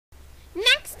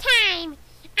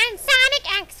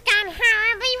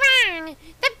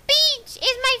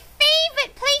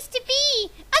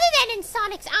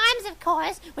6 arms, of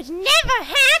course, which never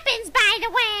happens, by the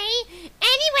way.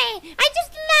 Anyway, I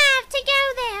just love to go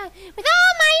there with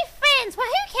all my friends. Well,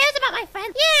 who cares about my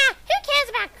friends? Yeah, who cares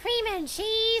about cream and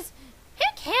cheese? Who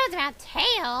cares about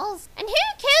tails? And who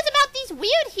cares about these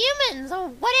weird humans, or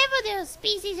whatever their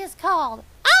species is called?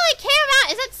 All I care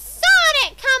about is that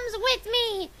Sonic comes with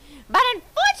me. But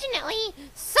unfortunately,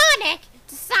 Sonic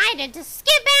decided to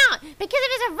skip out because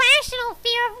of his irrational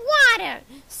fear of water.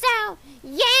 So,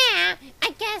 yeah,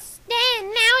 I guess then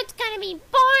now it's gonna be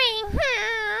boring.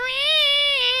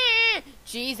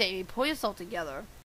 Jeez, Amy, pull yourself together.